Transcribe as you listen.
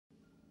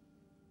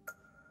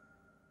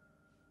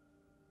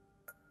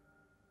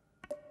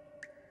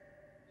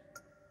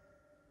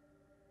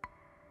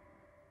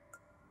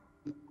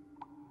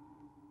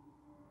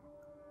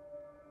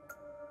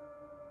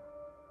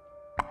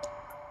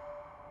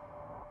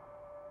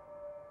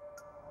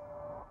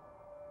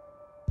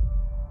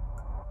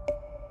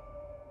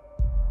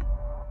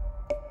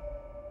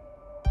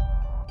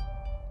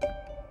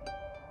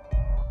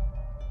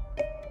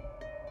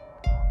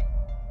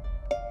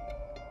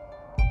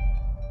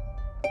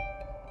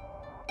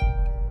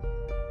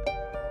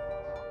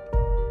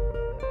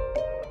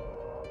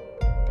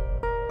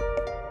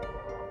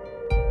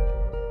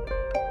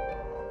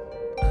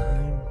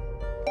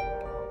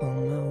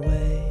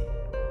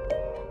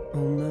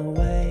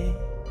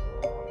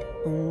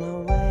On my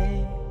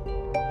way,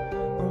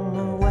 on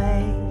my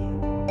way,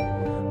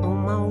 on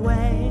my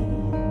way,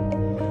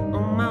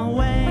 on my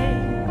way,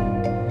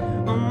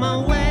 on my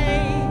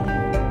way,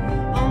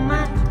 on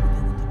my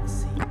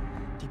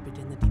deeper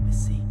than the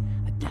deepest sea.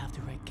 I dive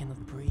to where I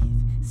cannot breathe,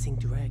 sink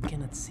to where I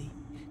cannot see.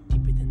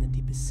 Deeper than the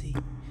deepest sea,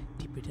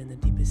 deeper than the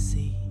deepest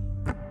sea.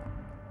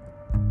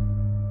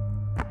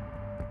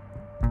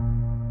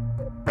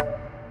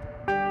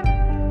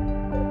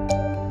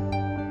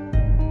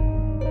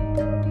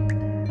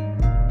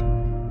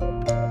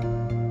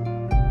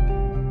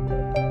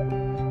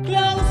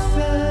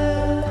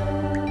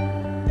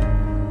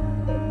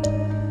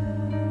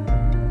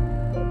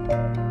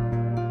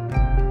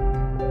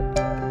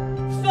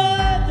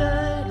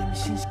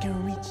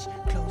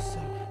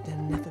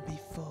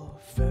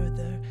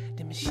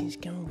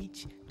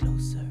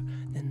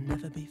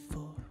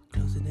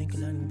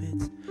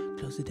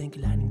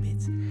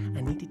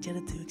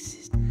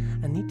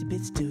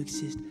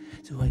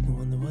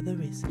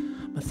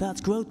 Thoughts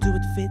grow to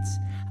it fits.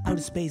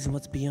 Outer space and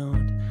what's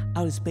beyond.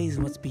 Outer space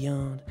and what's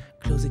beyond.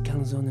 Close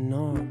encounters on the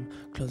norm.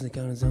 Close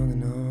encounters on the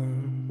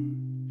norm.